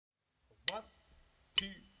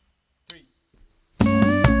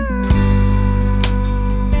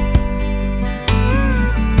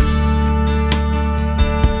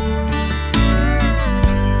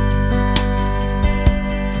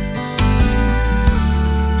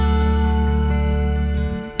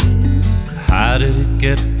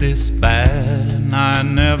get this bad and I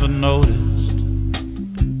never noticed?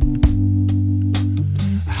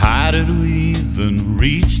 How did we even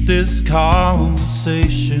reach this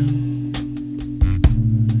conversation?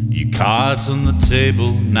 Your cards on the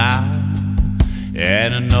table now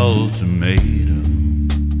and an ultimatum.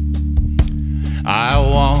 I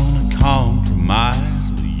want a compromise,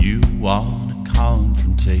 but you want a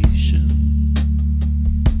confrontation.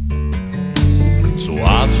 So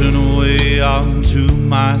I'll turn away onto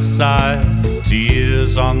my side,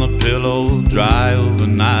 tears on the pillow dry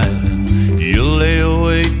overnight, and you'll lay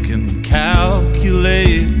awake and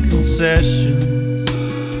calculate concessions.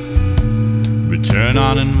 Return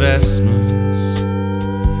on investments,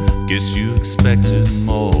 guess you expected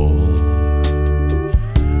more.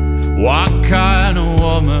 What kind of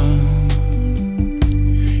woman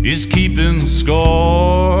is keeping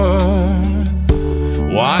score?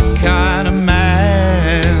 What kind of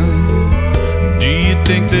man do you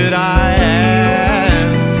think that I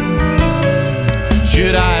am?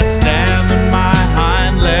 Should I stand on my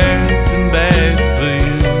hind legs and beg for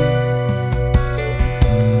you?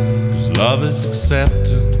 'Cause love is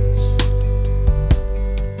acceptance,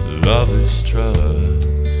 love is trust.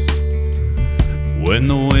 When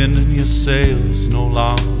the wind in your sails no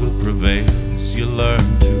longer prevails, you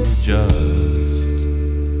learn to adjust.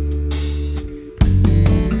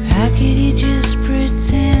 How could you just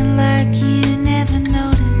pretend like you never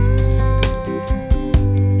noticed?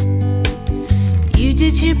 You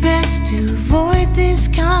did your best to avoid this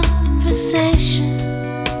conversation.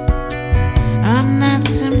 I'm not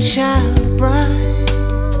some child bride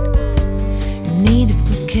in need of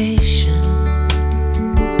placation.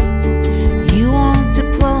 You want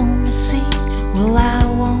diplomacy, well I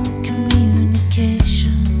want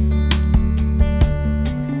communication.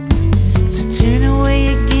 So turn away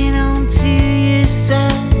again onto your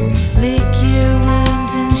side, lick your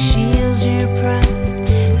wounds and shield your pride.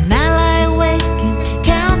 And I lie awake and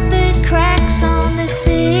count the cracks on the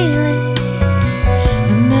ceiling.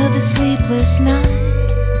 Another sleepless night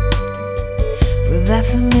with that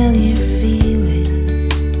familiar feeling.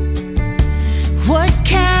 What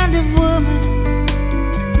kind of woman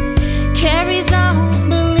carries on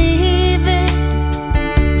believing?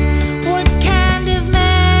 What kind of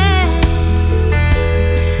man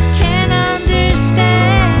can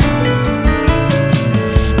understand?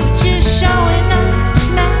 But just showing up's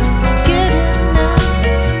not good enough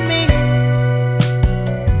for me.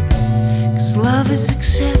 'Cause love is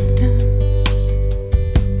acceptance,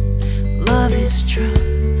 love is trust.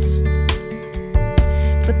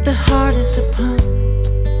 But the heart is a pump,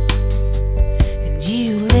 and you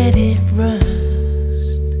let it rust.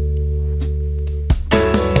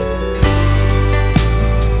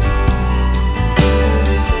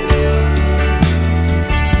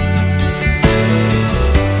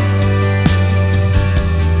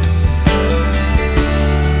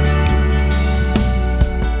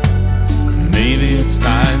 Maybe it's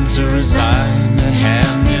time to resign the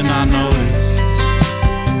hand in our notice.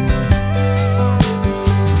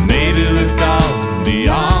 Maybe we've gone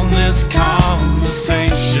beyond this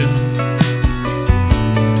conversation.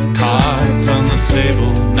 Cards on the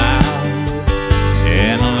table now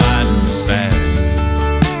and a line in the sand.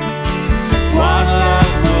 What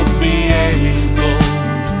love would be able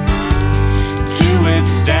to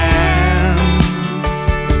withstand?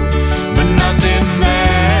 But nothing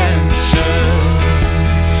ventured,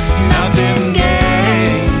 nothing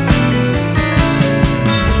gained.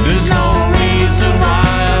 There's no reason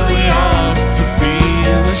why we ought to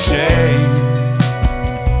feel ashamed.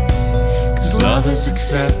 'Cause love is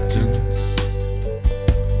acceptance,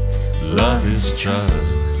 love is trust.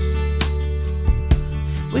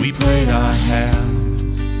 We played our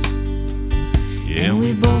hands, and we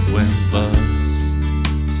both went bust.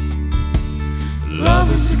 Love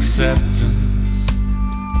is acceptance,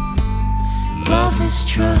 love is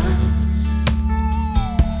trust.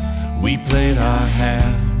 We played our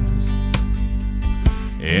hands,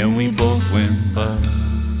 and we both went bust.